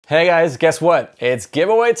Hey guys, guess what? It's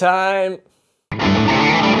giveaway time!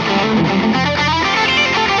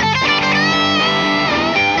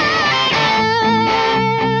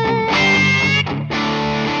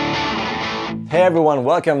 Hey everyone,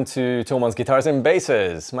 welcome to Thomann's Guitars and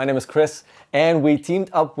Basses. My name is Chris and we teamed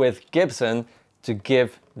up with Gibson to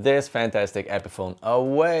give this fantastic Epiphone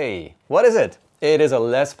away. What is it? It is a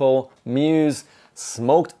Les Paul Muse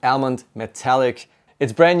Smoked Almond Metallic.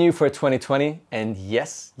 It's brand new for 2020 and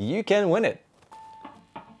yes, you can win it.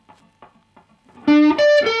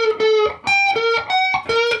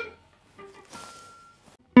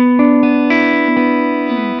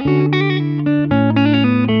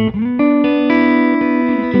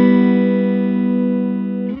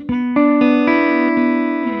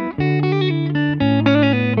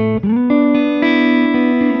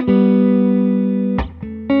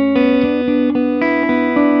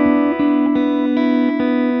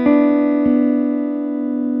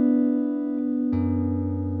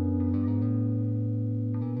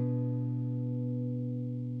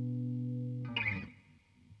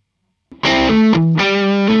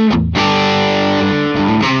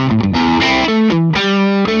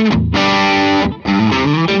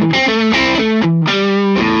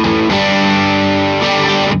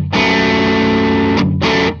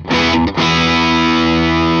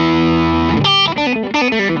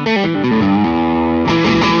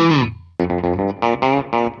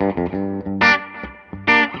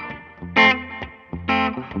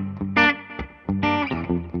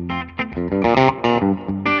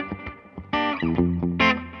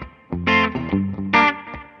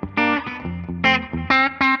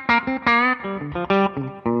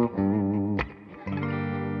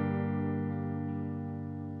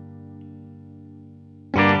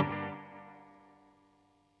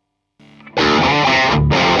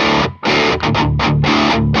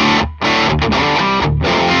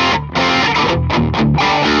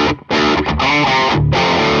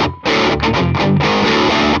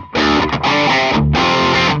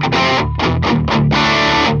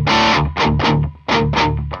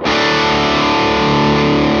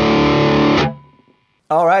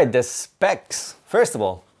 Alright, the specs. First of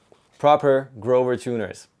all, proper Grover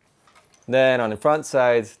tuners. Then on the front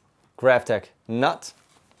side, Graphtec nut.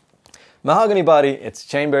 Mahogany body, it's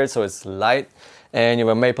chambered so it's light. And you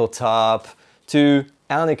have a maple top. Two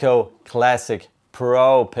Alnico Classic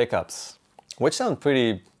Pro pickups, which sound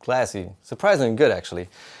pretty classy. Surprisingly good actually.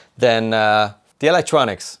 Then the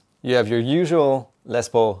electronics. You have your usual Les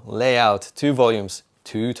Paul layout, 2 volumes,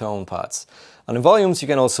 2 tone pots. On the volumes you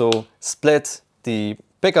can also split the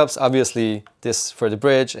pickups, obviously this for the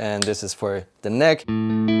bridge and this is for the neck.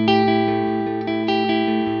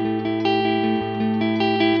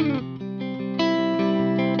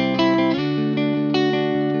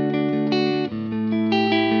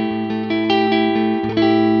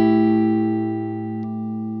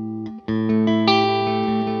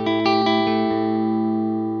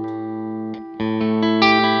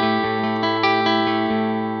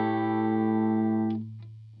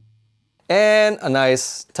 And a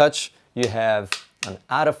nice touch, you have an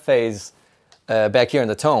out of phase back here in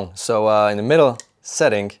the tone. So in the middle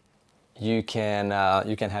setting, you can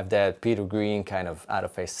have that Peter Green kind of out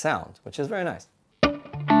of phase sound, which is very nice.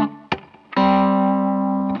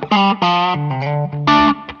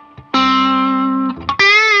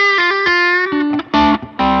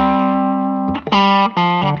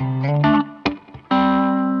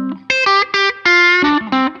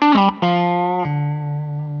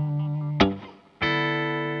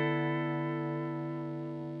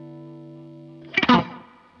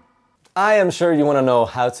 I am sure you want to know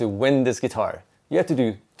how to win this guitar. You have to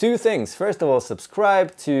do 2 things. First of all,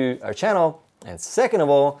 subscribe to our channel. And second of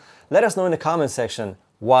all, let us know in the comment section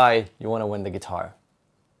why you want to win the guitar.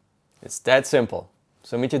 It's that simple.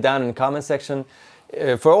 So meet you down in the comment section.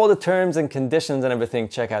 For all the terms and conditions and everything,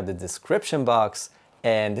 check out the description box.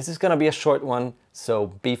 And this is going to be a short one, so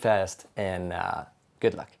be fast and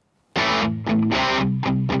good luck.